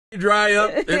Dry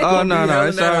up. Oh no,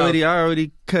 it's already. I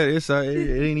already cut it. So it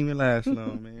didn't even last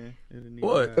long, man. It didn't even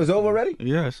What? last It's over long. already?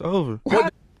 Yeah, it's over.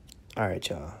 What? All right,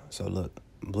 y'all. So look,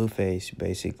 Blueface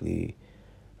basically,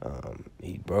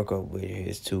 he broke up with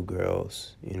his two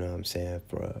girls. You know what I'm saying,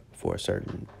 for a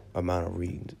certain amount of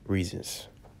reasons.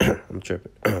 I'm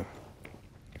tripping.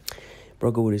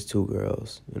 Broke up with his two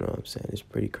girls. You know what I'm saying? It's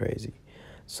pretty crazy.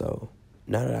 So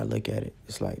now that I look at it,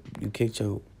 it's like you kicked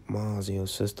your moms and your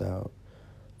sister out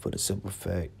for the simple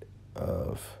fact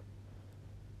of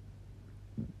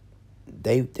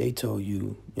they told you, you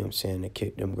know what I'm saying, to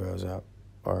kick them girls out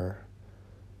or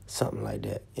something like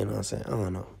that. You know what I'm saying? I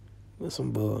don't know. It's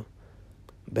some bull.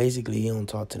 Basically, he don't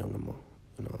talk to them no more.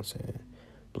 You know what I'm saying?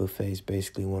 Blueface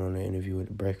basically went on an interview with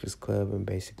the Breakfast Club and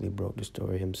basically broke the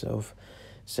story himself,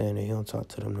 saying that he don't talk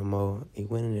to them no more. He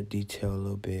went into detail a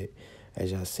little bit,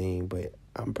 as y'all seen, but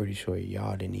I'm pretty sure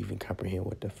y'all didn't even comprehend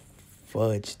what the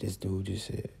fudge this dude just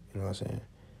said. You know what I'm saying?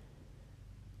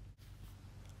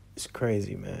 It's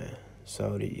crazy, man.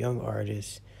 So the young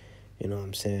artist, you know what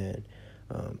I'm saying,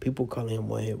 people call him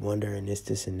one-hit wonder and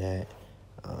this, and that.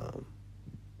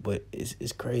 But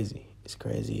it's crazy. It's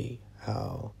crazy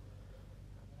how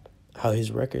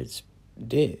his records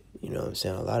did. You know what I'm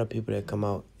saying? A lot of people that come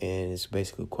out and it's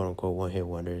basically quote unquote one-hit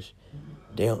wonders,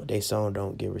 they song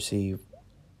don't get received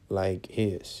like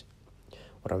his.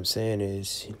 What I'm saying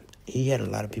is he had a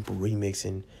lot of people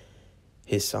remixing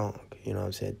his song. You know what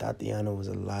I'm saying? Tatiana was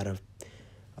a lot of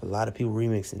people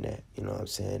remixing that. You know what I'm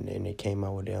saying? And they came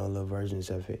out with their own little versions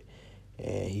of it.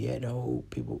 And he had the whole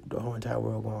entire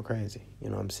world going crazy. You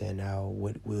know what I'm saying? Now,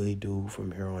 what will he do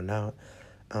from here on out?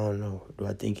 I don't know. Do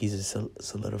I think he's a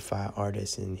solidified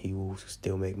artist and he will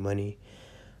still make money?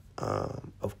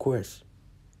 Of course.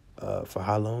 For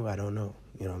how long? I don't know.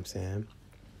 You know what I'm saying?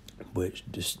 But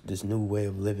this new way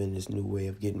of living, this new way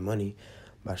of getting money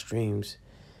by streams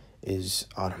is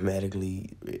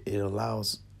automatically, it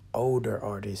allows older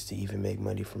artists to even make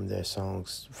money from their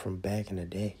songs from back in the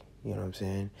day. You know what I'm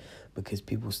saying? Because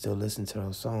people still listen to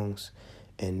those songs,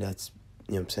 and that's,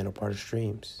 you know what I'm saying, a part of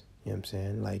streams. You know what I'm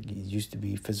saying? Like, it used to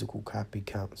be physical copy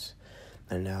counts,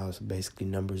 and now it's basically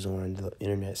numbers on the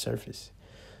internet surface.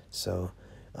 So,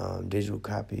 digital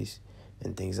copies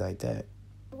and things like that,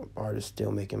 artists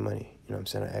still making money. You know what I'm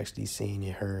saying? I actually seen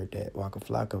and heard that Waka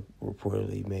Flocka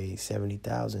reportedly made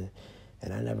 $70,000,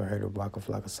 and I never heard a Waka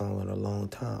Flocka song in a long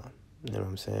time. You know what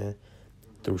I'm saying?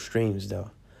 Through streams, though.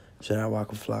 Shout out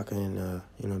Waka Flocka and, you know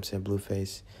what I'm saying,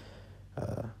 Blueface.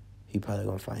 He probably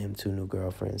gonna find him 2 new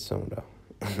girlfriends soon, though.